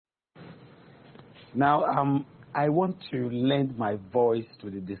Now, I want to lend my voice to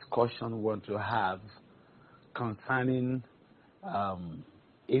the discussion we want to have concerning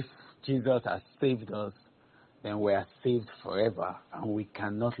if Jesus has saved us, then we are saved forever and we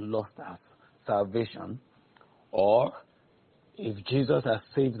cannot lose our salvation. Or if Jesus has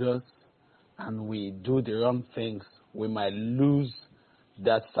saved us and we do the wrong things, we might lose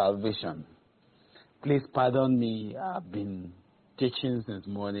that salvation. Please pardon me, I've been teaching since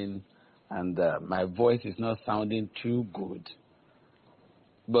morning and my voice is not sounding too good.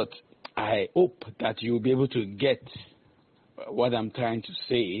 But I hope that you'll be able to get what I'm trying to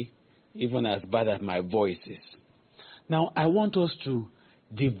say, even as bad as my voice is. Now, I want us to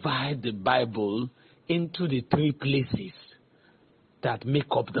divide the Bible into the three places that make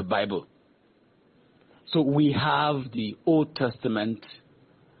up the Bible. So we have the Old Testament,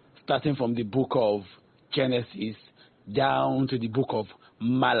 starting from the book of Genesis down to the book of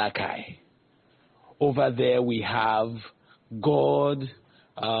Malachi. Over there we have God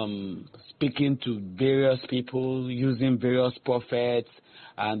speaking to various people, using various prophets,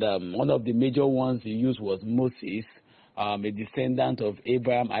 and one of the major ones he used was Moses, a descendant of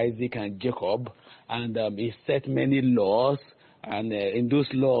Abraham, Isaac, and Jacob, and he set many laws, and in those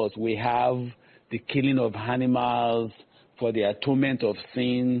laws we have the killing of animals for the atonement of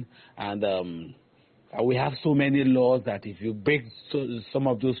sin, and we have so many laws that if you break some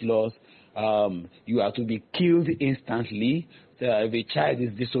of those laws, you are to be killed instantly. So if a child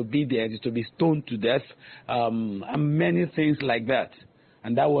is disobedient, is to be stoned to death, and many things like that.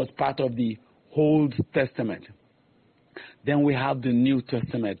 And that was part of the Old Testament. Then we have the New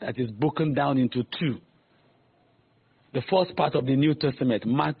Testament that is broken down into two. The first part of the New Testament,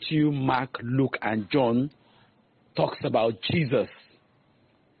 Matthew, Mark, Luke, and John, talks about Jesus,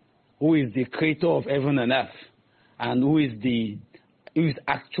 who is the creator of heaven and earth, and who is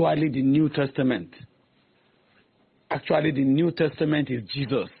actually the New Testament. Actually, the New Testament is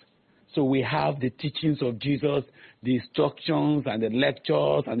Jesus. So we have the teachings of Jesus, the instructions and the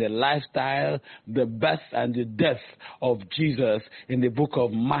lectures and the lifestyle, the birth and the death of Jesus in the book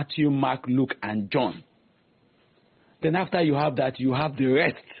of Matthew, Mark, Luke, and John. Then after you have that, you have the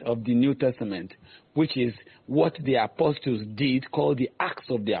rest of the New Testament, which is what the apostles did, called the Acts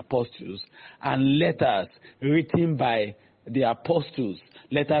of the Apostles, and letters written by the apostles,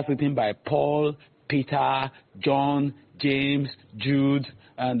 letters written by Paul, Peter, John, James, Jude,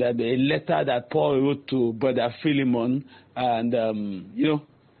 and a letter that Paul wrote to Brother Philemon, and,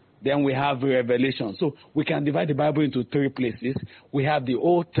 then we have Revelation. So we can divide the Bible into three places. We have the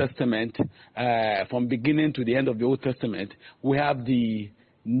Old Testament, from beginning to the end of the Old Testament. We have the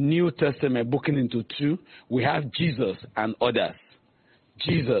New Testament broken into two. We have Jesus and others.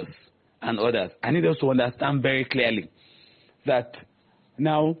 Jesus and others. I need us to understand very clearly that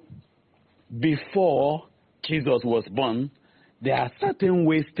now, before Jesus was born, there are certain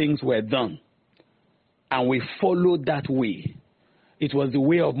ways things were done, and we followed that way. It was the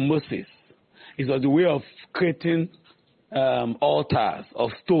way of Moses. It was the way of creating altars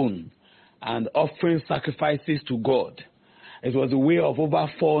of stone and offering sacrifices to God. It was the way of over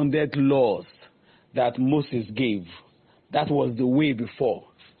 400 laws that Moses gave. That was the way before.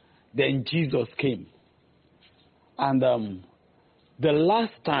 Then Jesus came. And the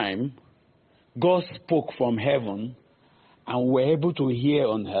last time God spoke from heaven and we were able to hear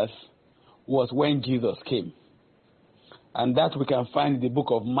on earth was when Jesus came. And that we can find in the book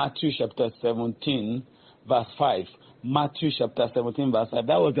of Matthew chapter 17, verse 5. Matthew chapter 17, verse 5.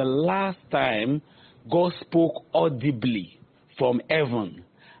 That was the last time God spoke audibly from heaven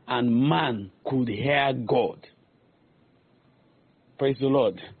and man could hear God. Praise the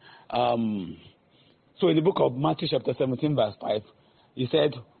Lord. So in the book of Matthew chapter 17, verse 5, he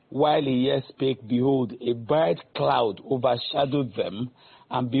said, while he yet spake, behold, a bright cloud overshadowed them,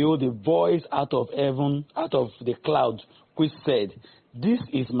 and behold, a voice out of heaven, out of the cloud, which said, this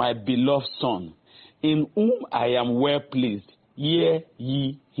is my beloved Son, in whom I am well pleased. Hear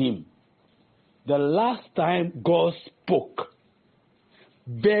ye him. The last time God spoke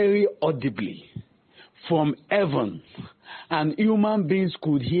very audibly from heaven, and human beings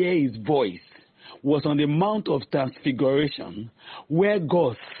could hear his voice, was on the Mount of Transfiguration, where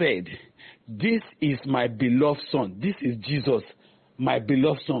God said, this is my beloved Son. This is Jesus, my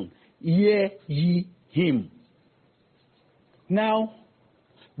beloved Son. Hear ye him. Now,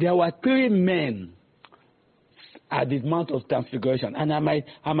 there were three men at the Mount of Transfiguration, and I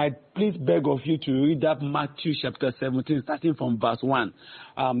might please beg of you to read that Matthew chapter 17, starting from verse 1.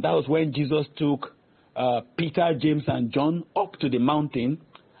 That was when Jesus took Peter, James, and John up to the mountain.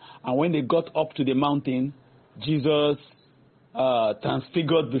 And when they got up to the mountain, Jesus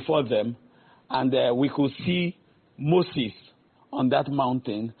transfigured before them. and we could see Moses on that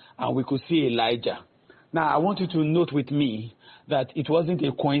mountain, and we could see Elijah. Now, I want you to note with me that it wasn't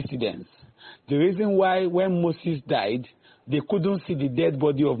a coincidence. The reason why when Moses died, they couldn't see the dead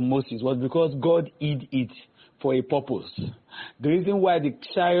body of Moses was because God hid it for a purpose. The reason why the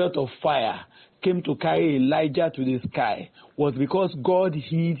chariot of fire came to carry Elijah to the sky was because God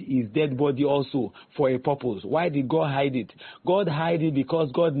hid his dead body also for a purpose. Why did God hide it? God hid it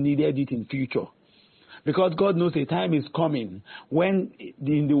because God needed it in future. Because God knows a time is coming when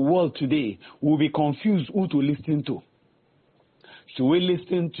in the world today we'll be confused who to listen to. Should we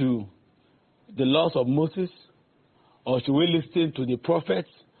listen to the laws of Moses? Or should we listen to the prophets?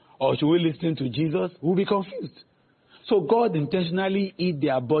 Or should we listen to Jesus? We'll be confused. So God intentionally hid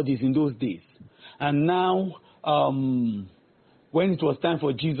their bodies in those days. And now, when it was time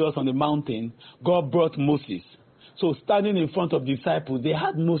for Jesus on the mountain, God brought Moses. So standing in front of the disciples, they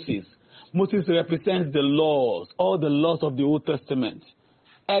had Moses. Moses represents the laws, all the laws of the Old Testament.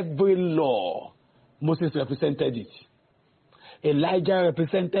 Every law, Moses represented it. Elijah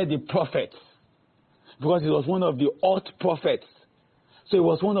represented the prophets, because he was one of the old prophets. So he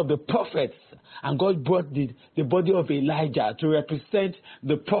was one of the prophets, and God brought the body of Elijah to represent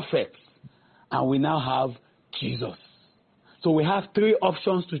the prophets. And we now have Jesus. So we have three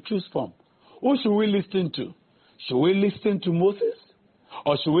options to choose from. Who should we listen to? Should we listen to Moses?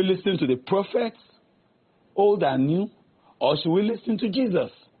 Or should we listen to the prophets, old and new? Or should we listen to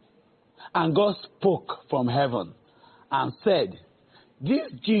Jesus? And God spoke from heaven and said, "This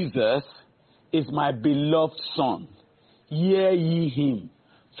Jesus is my beloved Son. Hear ye him."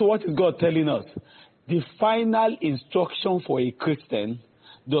 So what is God telling us? The final instruction for a Christian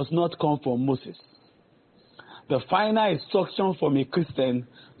does not come from Moses. The final instruction from a Christian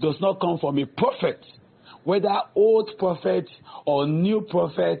does not come from a prophet. Whether old prophet or new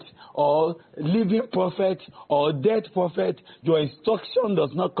prophet or living prophet or dead prophet, your instruction does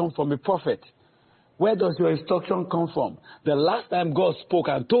not come from a prophet. Where does your instruction come from? The last time God spoke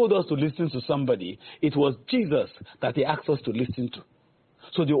and told us to listen to somebody, it was Jesus that he asked us to listen to.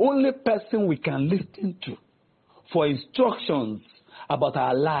 So the only person we can listen to for instructions about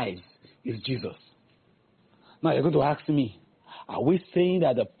our lives is Jesus. Now you're going to ask me, are we saying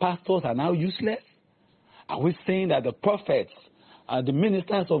that the pastors are now useless? Are we saying that the prophets and the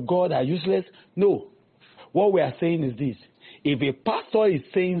ministers of God are useless? No. What we are saying is this. If a pastor is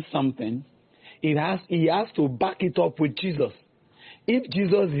saying something, he has to back it up with Jesus. If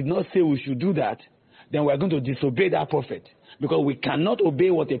Jesus did not say we should do that, then we are going to disobey that prophet. Because we cannot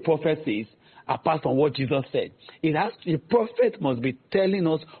obey what a prophet says apart from what Jesus said. The prophet must be telling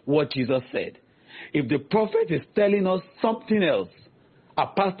us what Jesus said. If the prophet is telling us something else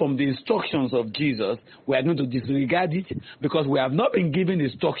apart from the instructions of Jesus, we are going to disregard it because we have not been given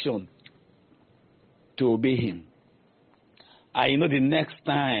instruction to obey him. I know the next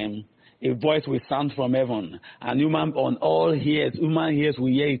time a voice will sound from heaven, and human ears will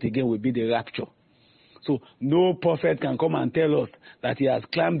hear it again, will be the rapture. So no prophet can come and tell us that he has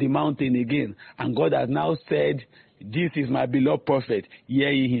climbed the mountain again, and God has now said, "This is my beloved prophet,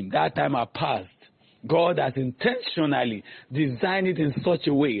 hear ye him." That time has passed. God has intentionally designed it in such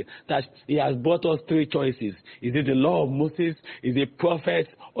a way that he has brought us three choices. Is it the law of Moses, is it prophet,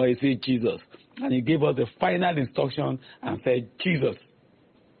 or is it Jesus? And he gave us the final instruction and said, Jesus.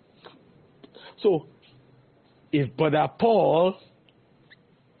 So, if Brother Paul,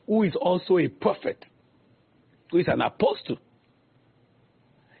 who is also a prophet, who is an apostle,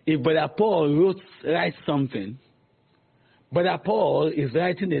 if Brother Paul writes something, Brother Paul is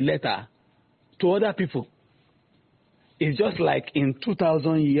writing a letter to other people. It's just like in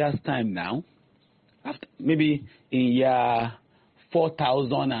 2,000 years' time now, maybe in year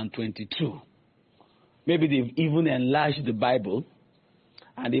 4022, maybe they've even enlarged the Bible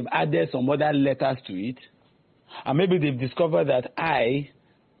and they've added some other letters to it. And maybe they've discovered that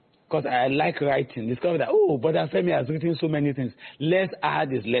because I like writing, discovered that, Brother Femi has written so many things. Let's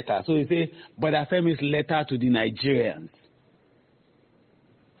add his letter. So they say, Brother Femi's letter to the Nigerians.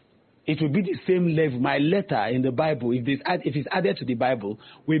 It will be the same level. My letter in the Bible, if it's added to the Bible,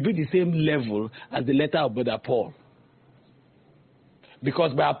 will be the same level as the letter of Brother Paul.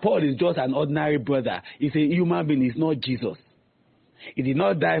 Because Brother Paul is just an ordinary brother. He's a human being. He's not Jesus. He did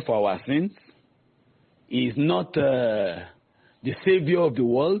not die for our sins. He is not the savior of the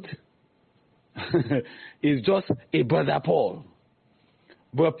world. He's just a Brother Paul.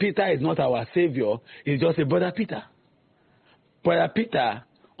 Brother Peter is not our savior. He's just a Brother Peter. Brother Peter,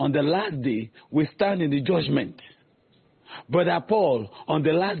 on the last day, we stand in the judgment. Brother Paul, on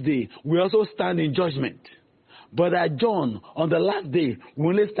the last day, we also stand in judgment. Brother John, on the last day, will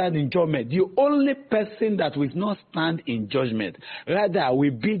only stand in judgment. The only person that will not stand in judgment, rather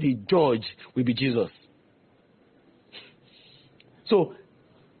will be the judge, will be Jesus. So,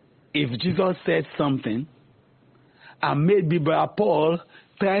 if Jesus said something, and maybe Brother Paul,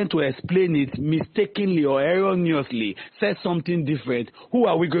 trying to explain it mistakenly or erroneously, said something different, who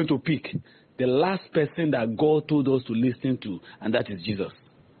are we going to pick? The last person that God told us to listen to, and that is Jesus.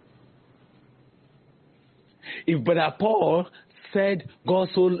 If Brother Paul said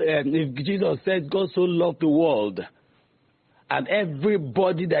if Jesus said God so loved the world, and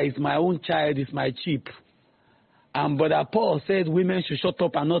everybody that is my own child is my sheep, and Brother Paul said women should shut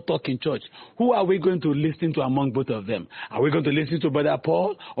up and not talk in church, who are we going to listen to among both of them? Are we going to listen to Brother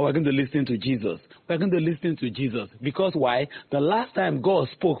Paul, or are we going to listen to Jesus? We're going to listen to Jesus. Because why? The last time God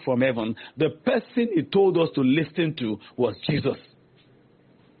spoke from heaven, the person he told us to listen to was Jesus.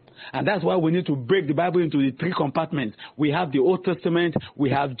 And that's why we need to break the Bible into the three compartments. We have the Old Testament, we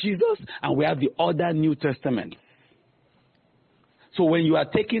have Jesus, and we have the other New Testament. So when you are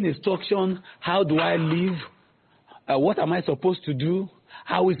taking instruction, how do I live? What am I supposed to do?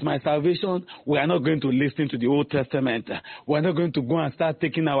 How is my salvation? We are not going to listen to the Old Testament. We are not going to go and start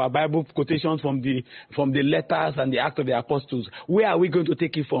taking our Bible quotations from the letters and the Acts of the Apostles. Where are we going to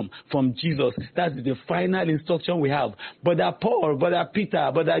take it from? From Jesus. That's the final instruction we have. Brother Paul, Brother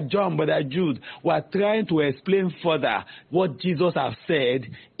Peter, Brother John, Brother Jude were trying to explain further what Jesus has said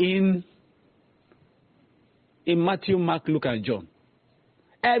in Matthew, Mark, Luke, and John.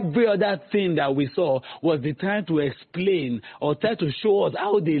 Every other thing that we saw was they trying to explain or try to show us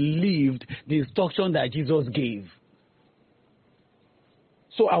how they lived the instruction that Jesus gave.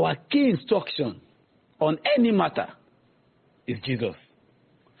 So our key instruction on any matter is Jesus.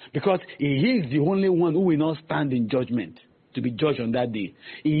 Because he is the only one who will not stand in judgment to be judged on that day.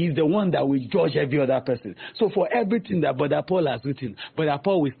 He is the one that will judge every other person. So for everything that Brother Paul has written, Brother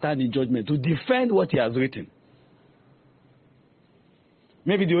Paul will stand in judgment to defend what he has written.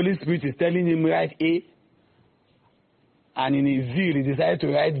 Maybe the Holy Spirit is telling him write A, and in his zeal he decided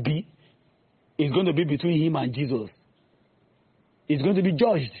to write B. It's going to be between him and Jesus. He's going to be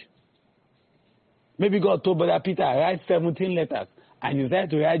judged. Maybe God told Brother Peter, write 17 letters, and he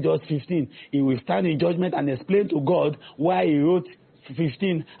decided to write just 15. He will stand in judgment and explain to God why he wrote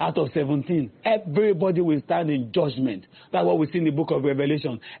 15 out of 17. Everybody will stand in judgment. That's what we see in the book of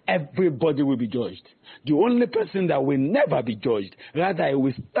Revelation. Everybody will be judged. The only person that will never be judged, rather he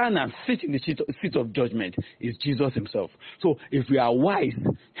will stand and sit in the seat of judgment, is Jesus himself. So if you are wise,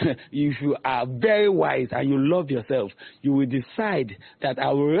 if you are very wise and you love yourself, you will decide that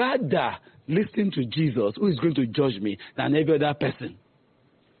I would rather listen to Jesus, who is going to judge me, than every other person.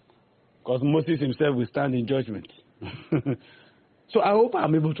 Because Moses himself will stand in judgment. So I hope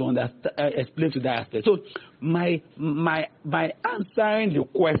I'm able to explain to that aspect. So my answering the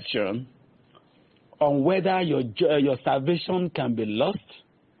question on whether your salvation can be lost,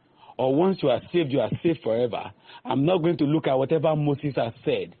 or once you are saved forever, I'm not going to look at whatever Moses has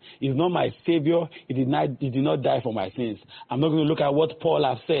said. He's not my Savior. He did not die for my sins. I'm not going to look at what Paul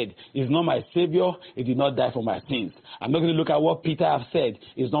has said. He's not my Savior. He did not die for my sins. I'm not going to look at what Peter has said.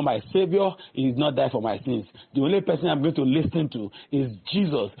 He's not my Savior. He did not die for my sins. The only person I'm going to listen to is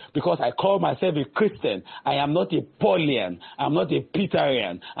Jesus, because I call myself a Christian. I am not a Paulian. I'm not a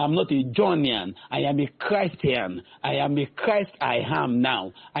Peterian. I'm not a Johnian. I am a Christian. I am a Christ I am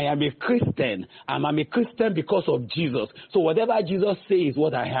now. I am a Christian. I'm a Christian because of Jesus. So whatever Jesus says is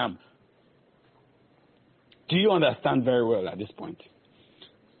what I am. Do you understand very well at this point?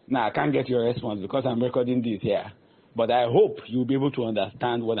 Now, I can't get your response because I'm recording this here. But I hope you'll be able to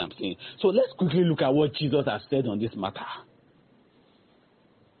understand what I'm saying. So let's quickly look at what Jesus has said on this matter.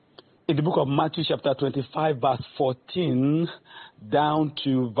 In the book of Matthew chapter 25, verse 14 down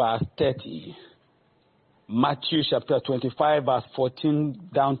to verse 30. Matthew chapter 25, verse 14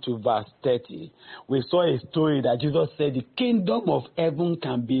 down to verse 30. We saw a story that Jesus said the kingdom of heaven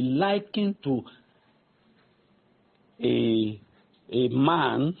can be likened to a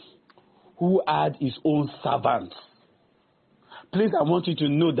man who had his own servants. Please, I want you to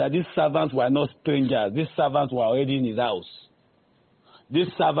know that these servants were not strangers. These servants were already in his house. These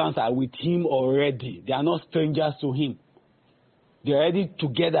servants are with him already. They are not strangers to him. They are already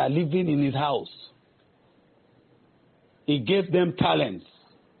together living in his house. He gave them talents.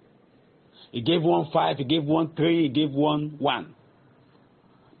 He gave one 5, he gave one 3, he gave one 1.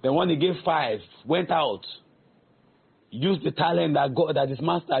 Then when he gave 5, went out, used the talent that his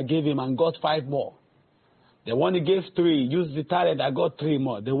master gave him and got 5 more. The one he gave 3, used the talent that got 3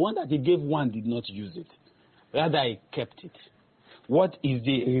 more. The one that he gave 1 did not use it. Rather, he kept it. What is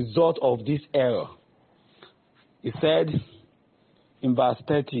the result of this error? He said in verse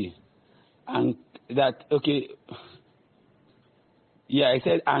 30, and that, okay, yeah, he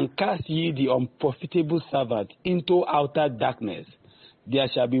said, and cast ye the unprofitable servant into outer darkness. There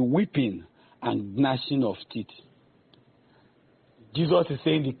shall be weeping and gnashing of teeth. Jesus is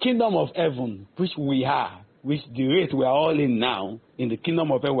saying the kingdom of heaven, which we are, which the race we are all in now, in the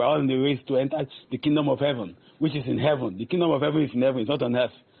kingdom of heaven, we are all in the race to enter the kingdom of heaven, which is in heaven. The kingdom of heaven is in heaven, it's not on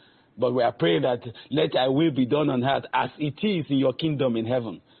earth. But we are praying that let thy will be done on earth as it is in your kingdom in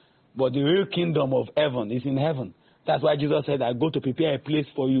heaven. But the real kingdom of heaven is in heaven. That's why Jesus said, I go to prepare a place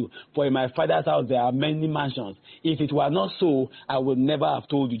for you. For in my Father's house there are many mansions. If it were not so, I would never have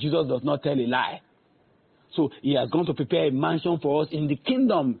told you. Jesus does not tell a lie. So he has gone to prepare a mansion for us in the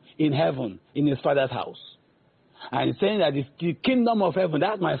kingdom in heaven, in his Father's house. And he's saying that the kingdom of heaven,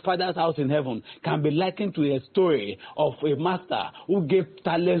 that's my Father's house in heaven, can be likened to a story of a master who gave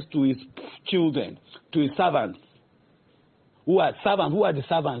talents to his children, to his servants. Who are the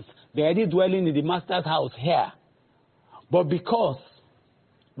servants? They're already dwelling in the master's house here. But because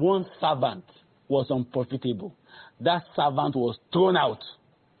one servant was unprofitable, that servant was thrown out.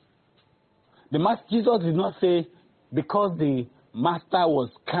 Jesus did not say because the master was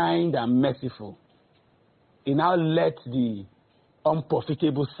kind and merciful, he now let the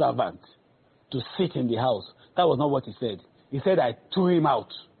unprofitable servant to sit in the house. That was not what he said. He said, I threw him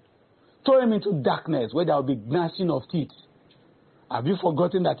out. Throw him into darkness where there will be gnashing of teeth. Have you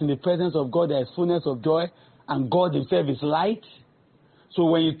forgotten that in the presence of God there is fullness of joy and God himself is light? So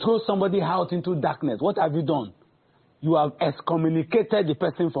when you throw somebody out into darkness, what have you done? You have excommunicated the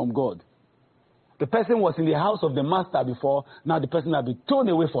person from God. The person was in the house of the master before, now the person has been thrown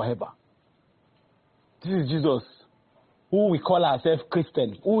away forever. This is Jesus, who we call ourselves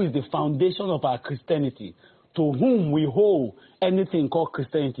Christians, who is the foundation of our Christianity, to whom we owe anything called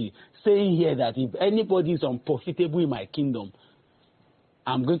Christianity, saying here that if anybody is unprofitable in my kingdom,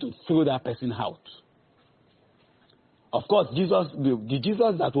 I'm going to throw that person out. Of course, the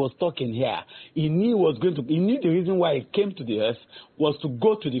Jesus that was talking here, he knew the reason why he came to the earth was to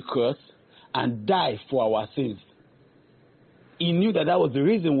go to the cross and die for our sins. He knew that was the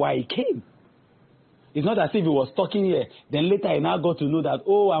reason why he came. It's not as if he was talking here, then later he now got to know that,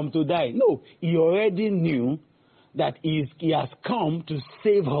 oh, I'm to die. No, he already knew that he has come to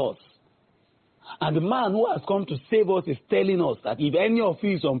save us. And the man who has come to save us is telling us that if any of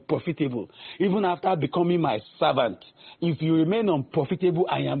you is unprofitable, even after becoming my servant, if you remain unprofitable,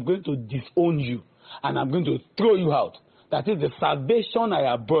 I am going to disown you and I'm going to throw you out. That is the salvation I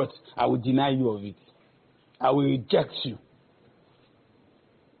have brought. I will deny you of it. I will reject you.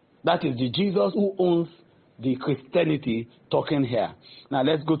 That is the Jesus who owns the Christianity talking here. Now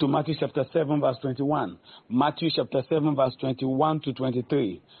let's go to Matthew chapter 7 verse 21. Matthew chapter 7 verse 21 to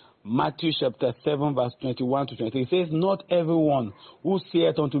 23. Matthew chapter 7 verse 21 to 23. It says, not everyone who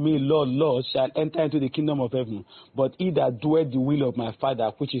saith unto me, Lord, Lord, shall enter into the kingdom of heaven, but he that doeth the will of my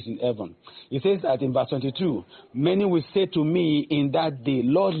Father which is in heaven. It says that in verse 22, many will say to me in that day,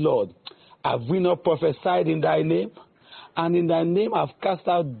 Lord, Lord, have we not prophesied in thy name? And in thy name have cast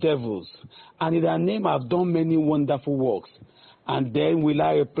out devils, and in thy name have done many wonderful works. And then will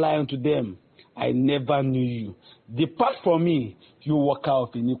I reply unto them, I never knew you. Depart from me, you worker of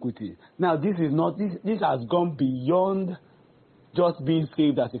iniquity. Now this has gone beyond just being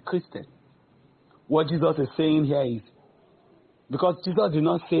saved as a Christian. What Jesus is saying here is, because Jesus did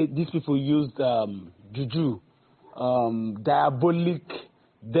not say these people used juju, diabolic,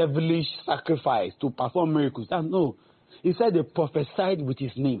 devilish sacrifice to perform miracles. No. He said they prophesied with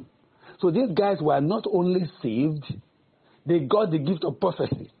his name. So these guys were not only saved, they got the gift of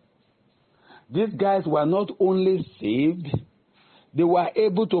prophecy. These guys were not only saved, they were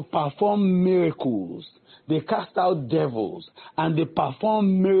able to perform miracles. They cast out devils and they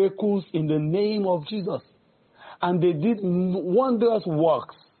performed miracles in the name of Jesus. And they did wondrous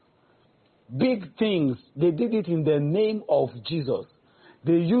works, big things. They did it in the name of Jesus.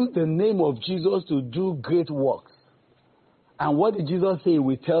 They used the name of Jesus to do great works. And what did Jesus say?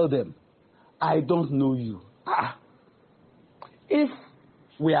 We tell them, I don't know you. If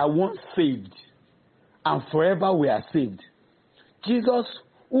we are once saved and forever we are saved, Jesus,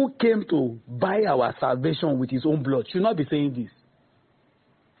 who came to buy our salvation with his own blood, should not be saying this.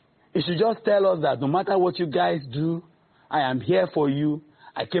 He should just tell us that no matter what you guys do, I am here for you.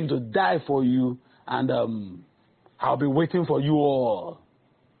 I came to die for you, and I'll be waiting for you all.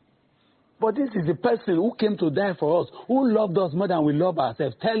 But this is the person who came to die for us, who loved us more than we love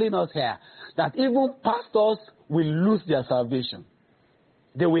ourselves, telling us here that even pastors will lose their salvation.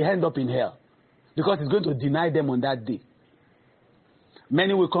 They will end up in hell because he's going to deny them on that day.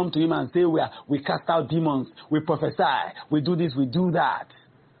 Many will come to him and say, we cast out demons, we prophesy, we do this, we do that.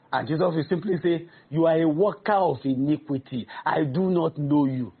 And Jesus will simply say, you are a worker of iniquity. I do not know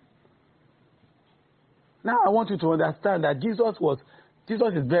you. Now I want you to understand that Jesus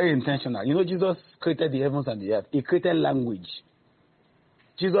is very intentional. You know, Jesus created the heavens and the earth. He created language.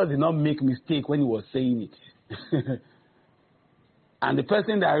 Jesus did not make mistake when he was saying it. And the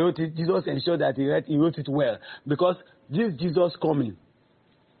person that wrote it, Jesus ensured that he wrote it well. Because this Jesus coming,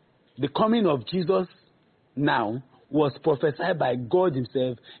 the coming of Jesus now was prophesied by God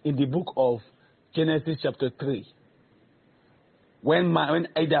himself in the book of Genesis chapter 3. When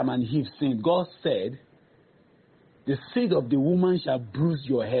Adam and Eve sinned, God said, the seed of the woman shall bruise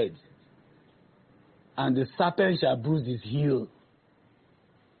your head, and the serpent shall bruise his heel.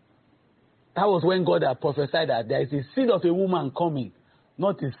 That was when God had prophesied that there is a seed of a woman coming,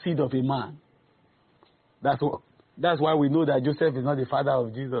 not a seed of a man. That's why we know that Joseph is not the father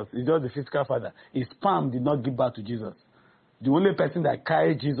of Jesus. He's just the physical father. His sperm did not give birth to Jesus. The only person that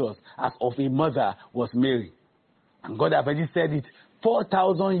carried Jesus as of a mother was Mary. And God had already said it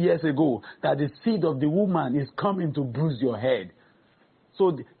 4,000 years ago that the seed of the woman is coming to bruise your head.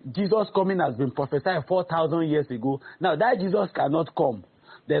 So Jesus coming has been prophesied 4,000 years ago. Now that Jesus cannot come,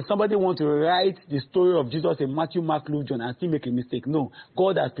 then somebody want to write the story of Jesus in Matthew, Mark, Luke, John and still make a mistake. No,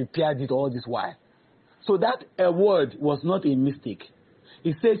 God has prepared it all this while. So that word was not a mistake.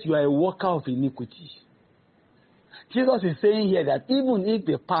 He says you are a worker of iniquity. Jesus is saying here that even if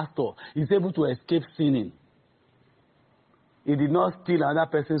the pastor is able to escape sinning, he did not steal another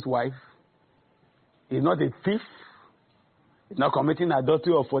person's wife. He's not a thief. He's not committing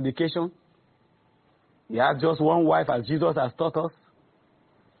adultery or fornication. He has just one wife as Jesus has taught us.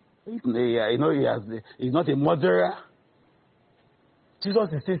 He's not a murderer. Jesus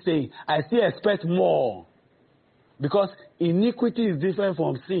is still saying, I still expect more. Because iniquity is different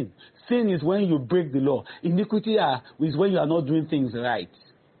from sin. Sin is when you break the law. Iniquity is when you are not doing things right.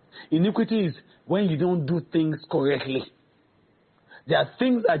 Iniquity is when you don't do things correctly. There are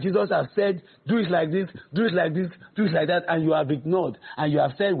things that Jesus has said, do it like this, do it like this, do it like that, and you have ignored. And you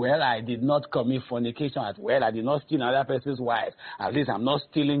have said, well, I did not commit fornication. Well, I did not steal another person's wife. At least I'm not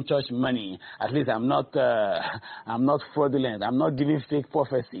stealing church money. At least I'm not fraudulent. I'm not giving fake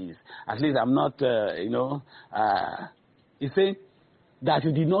prophecies. At least I'm not, He's saying that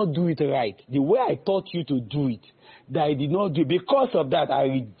you did not do it right. The way I taught you to do it, that I did not do it. Because of that, I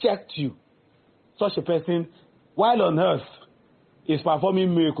reject you. Such a person, while on earth, is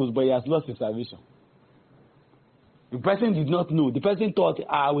performing miracles, but he has lost his salvation. The person did not know. The person thought,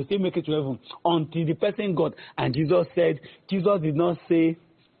 I will still make it to heaven, until the person got. And Jesus did not say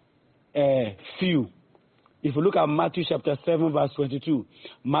few. If you look at Matthew chapter 7 verse 22,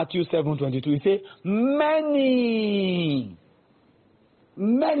 Matthew 7:22, he says, many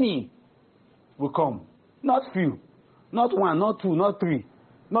will come. Not few, not one, not two, not three,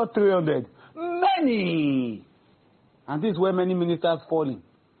 not 300. Many. And this is where many ministers fall in.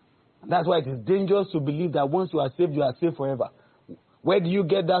 That's why it is dangerous to believe that once you are saved forever. Where do you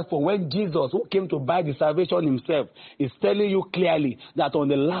get that from? When Jesus, who came to buy the salvation himself, is telling you clearly that on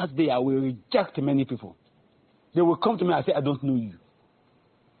the last day I will reject many people. They will come to me and say, I don't know you.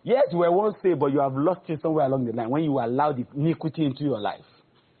 Yes, you were once saved, but you have lost it somewhere along the line when you allowed the iniquity into your life.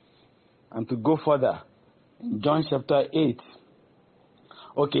 And to go further, in John chapter 8,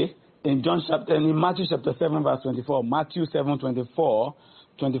 okay, in Matthew chapter 7 verse 24, Matthew 7:24,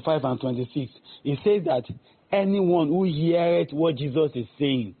 25 and 26, it says that anyone who heareth what Jesus is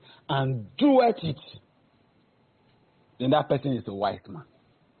saying and doeth it, then that person is a wise man.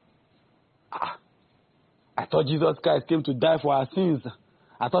 I thought Jesus Christ came to die for our sins.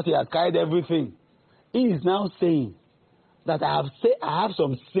 I thought he had carried everything. He is now saying that I have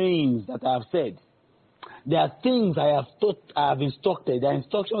some sayings that I have said. There are things I have instructed. There are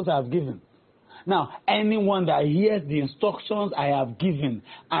instructions I have given. Now, anyone that hears the instructions I have given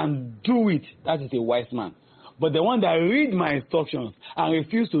and do it, that is a wise man. But the one that reads my instructions and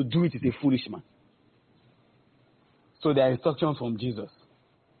refuses to do it is a foolish man. So there are instructions from Jesus.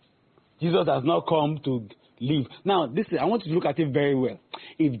 Jesus has not come to live. Now, I want you to look at it very well.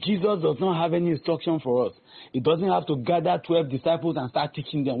 If Jesus does not have any instruction for us, he doesn't have to gather 12 disciples and start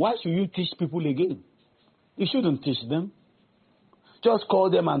teaching them. Why should you teach people again? You shouldn't teach them. Just call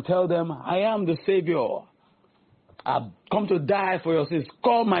them and tell them, I am the Savior. I've come to die for your sins.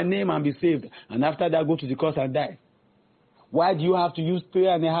 Call my name and be saved. And after that, go to the cross and die. Why do you have to use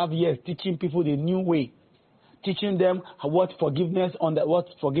 3.5 years teaching people the new way? teaching them what forgiveness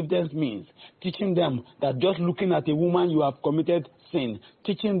means, teaching them that just looking at a woman you have committed sin,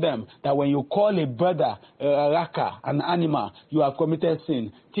 teaching them that when you call a brother a raka, an animal, you have committed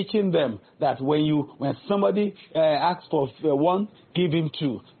sin, teaching them that when somebody asks for one, give him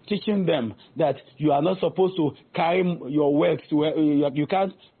two, teaching them that you are not supposed to carry your wealth you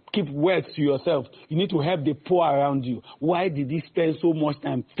can't keep wealth to yourself. You need to help the poor around you. Why did he spend so much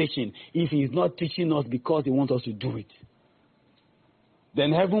time teaching if he is not teaching us because he wants us to do it?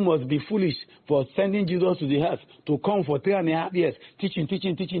 Then heaven must be foolish for sending Jesus to the earth to come for 3.5 years,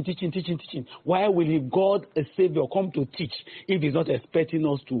 teaching. Why will God, a Savior, come to teach if he's not expecting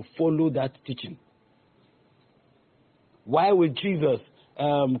us to follow that teaching? Why will Jesus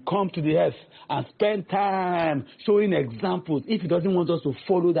come to the earth and spend time showing examples if he doesn't want us to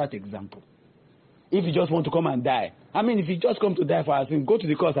follow that example? If you just want to come and die. I mean, if you just come to die for our sin, go to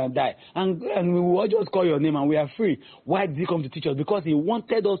the cross and die. And we will all just call your name and we are free. Why did he come to teach us? Because he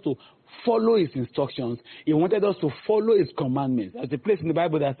wanted us to follow his instructions. He wanted us to follow his commandments. There's a place in the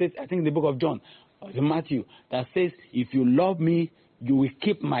Bible that says, I think in the book of John, or in Matthew, that says, if you love me, you will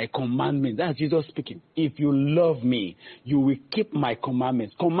keep my commandments. That's Jesus speaking. If you love me, you will keep my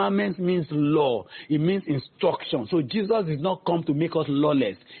commandments. Commandments means law. It means instruction. So Jesus did not come to make us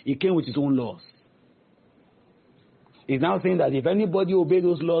lawless. He came with his own laws. He's now saying that if anybody obeys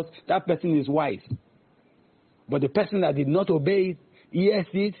those laws, that person is wise. But the person that did not obey it, hears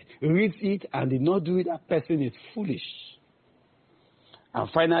it, reads it, and did not do it, that person is foolish. And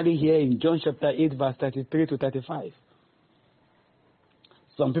finally here in John chapter 8, verse 33 to 35,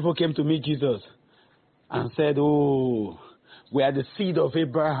 some people came to meet Jesus and said, oh, we are the seed of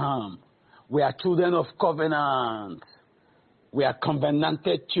Abraham. We are children of covenant. We are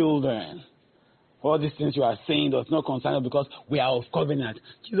covenanted children. All these things you are saying does not concern us because we are of covenant.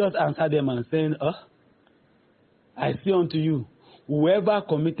 Jesus answered them and said, I say unto you, whoever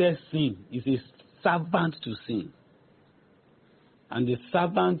committed sin is a servant to sin. And the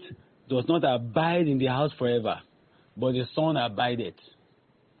servant does not abide in the house forever, but the Son abideth.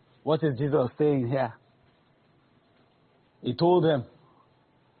 What is Jesus saying here? He told them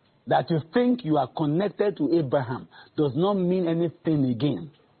that you think you are connected to Abraham does not mean anything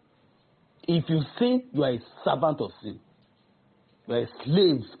again. If you sin, you are a servant of sin. You are a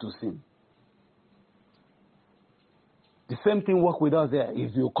slave to sin. The same thing works with us there.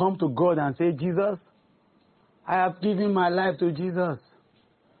 If you come to God and say, Jesus, I have given my life to Jesus.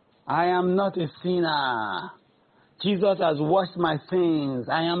 I am not a sinner. Jesus has washed my sins.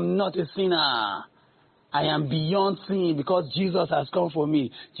 I am not a sinner. I am beyond sin because Jesus has come for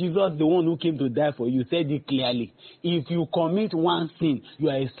me. Jesus, the one who came to die for you, said it clearly. If you commit one sin, you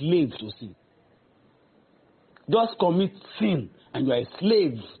are a slave to sin. Just commit sin and you are a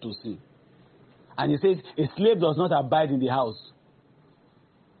slave to sin. And he says, a slave does not abide in the house.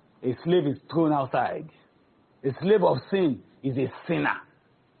 A slave is thrown outside. A slave of sin is a sinner.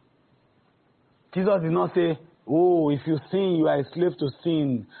 Jesus did not say, oh, if you sin, you are a slave to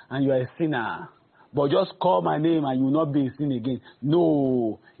sin and you are a sinner. But just call my name and you will not be in sin again.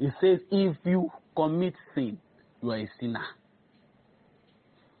 No. He says, if you commit sin, you are a sinner.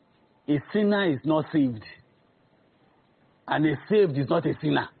 A sinner is not saved. And a saved is not a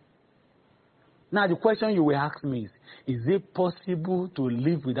sinner. Now the question you will ask me is it possible to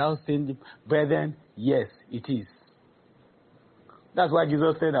live without sin? Brethren, yes, it is. That's why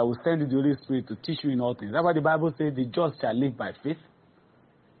Jesus said, I will send you the Holy Spirit to teach you in all things. That's why the Bible says the just shall live by faith.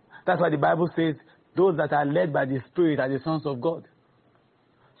 That's why the Bible says those that are led by the Spirit are the sons of God.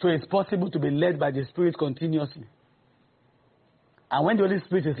 So it's possible to be led by the Spirit continuously. And when the Holy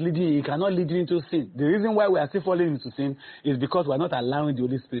Spirit is leading you, He cannot lead you into sin. The reason why we are still falling into sin is because we are not allowing the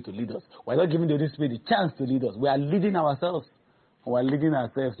Holy Spirit to lead us. We are not giving the Holy Spirit the chance to lead us. We are leading ourselves. We are leading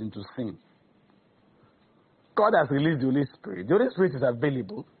ourselves into sin. God has released the Holy Spirit. The Holy Spirit is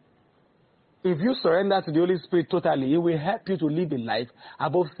available. If you surrender to the Holy Spirit totally, it will help you to live a life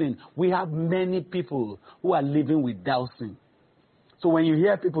above sin. We have many people who are living without sin. So when you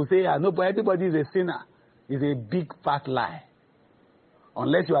hear people say, no, but everybody is a sinner, it's a big fat lie.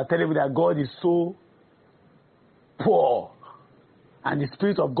 Unless you are telling me that God is so poor and the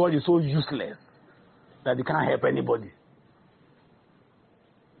Spirit of God is so useless that He can't help anybody.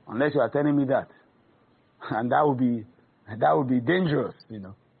 Unless you are telling me that. And that would be dangerous, you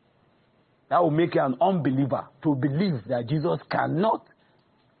know. That will make you an unbeliever to believe that Jesus cannot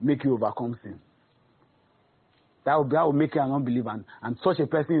make you overcome sin. That will make you an unbeliever. And such a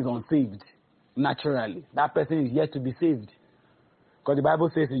person is unsaved naturally. That person is yet to be saved. Because the Bible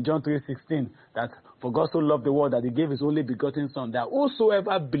says in John 3:16 that for God so loved the world that He gave His only begotten Son, that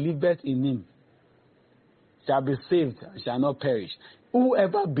whosoever believeth in Him shall be saved and shall not perish.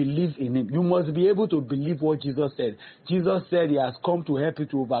 Whoever believes in him, you must be able to believe what Jesus said. Jesus said he has come to help you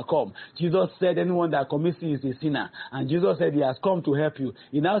to overcome. Jesus said anyone that commits sin is a sinner. And Jesus said he has come to help you.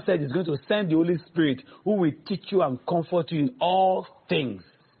 He now said he's going to send the Holy Spirit who will teach you and comfort you in all things.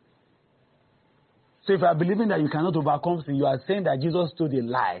 So if you are believing that you cannot overcome sin, you are saying that Jesus told a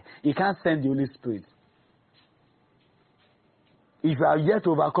lie. He can't send the Holy Spirit. If you are yet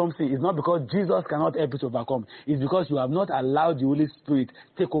to overcome sin, it's not because Jesus cannot help you to overcome. It's because you have not allowed the Holy Spirit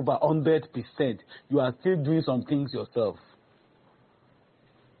take over 100%. You are still doing some things yourself.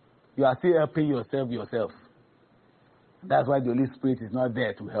 You are still helping yourself. That's why the Holy Spirit is not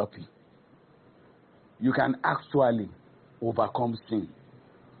there to help you. You can actually overcome sin.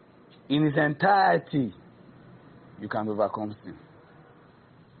 In its entirety, you can overcome sin.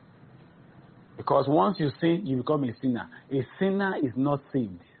 Because once you sin, you become a sinner. A sinner is not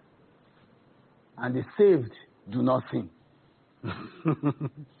saved. And the saved do not sin.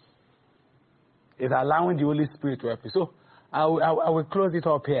 It's allowing the Holy Spirit to help you. So I will close it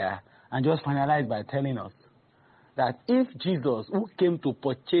up here and just finalize by telling us that if Jesus, who came to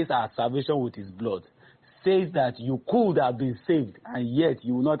purchase our salvation with his blood, says that you could have been saved and yet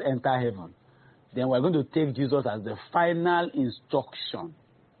you will not enter heaven, then we're going to take Jesus as the final instruction.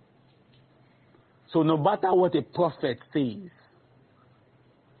 So no matter what a prophet says,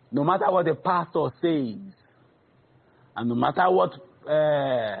 no matter what a pastor says, and no matter what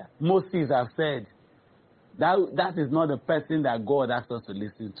Moses has said, that is not the person that God asked us to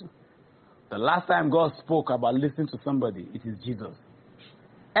listen to. The last time God spoke about listening to somebody, it is Jesus.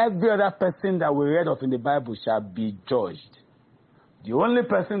 Every other person that we read of in the Bible shall be judged. The only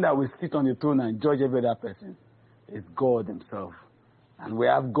person that will sit on the throne and judge every other person is God himself. And we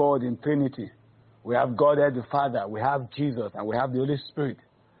have God in Trinity. We have God as the Father, we have Jesus, and we have the Holy Spirit.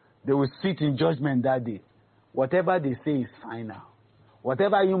 They will sit in judgment that day. Whatever they say is final.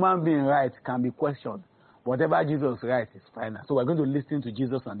 Whatever human being writes can be questioned. Whatever Jesus writes is final. So we're going to listen to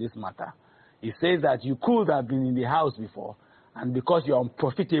Jesus on this matter. He says that you could have been in the house before, and because you're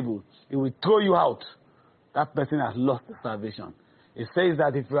unprofitable, he will throw you out. That person has lost the salvation. It says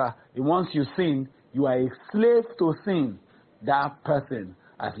that once you sin, you are a slave to sin. That person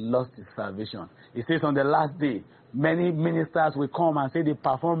has lost his salvation. It says on the last day, many ministers will come and say they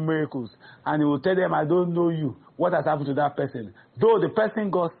perform miracles, and he will tell them, I don't know you. What has happened to that person? Though the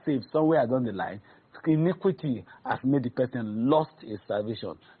person got saved somewhere down the line, iniquity has made the person lost his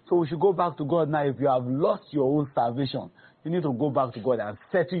salvation. So we should go back to God now. If you have lost your own salvation, you need to go back to God and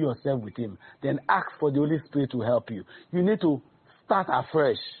settle yourself with him. Then ask for the Holy Spirit to help you. You need to start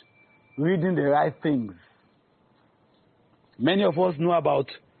afresh, reading the right things. Many of us know about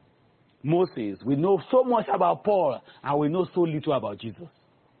Moses. We know so much about Paul, and we know so little about Jesus.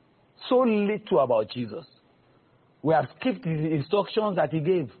 So little about Jesus. We have skipped the instructions that he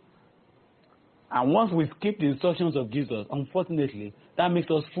gave. And once we skip the instructions of Jesus, unfortunately, that makes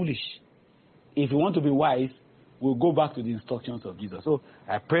us foolish. If you want to be wise, we'll go back to the instructions of Jesus. So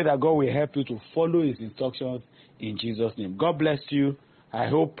I pray that God will help you to follow his instructions in Jesus' name. God bless you. I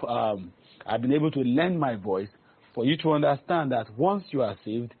hope I've been able to lend my voice for you to understand that once you are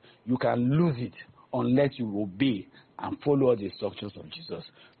saved, you can lose it unless you obey and follow the instructions of Jesus.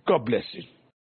 God bless you.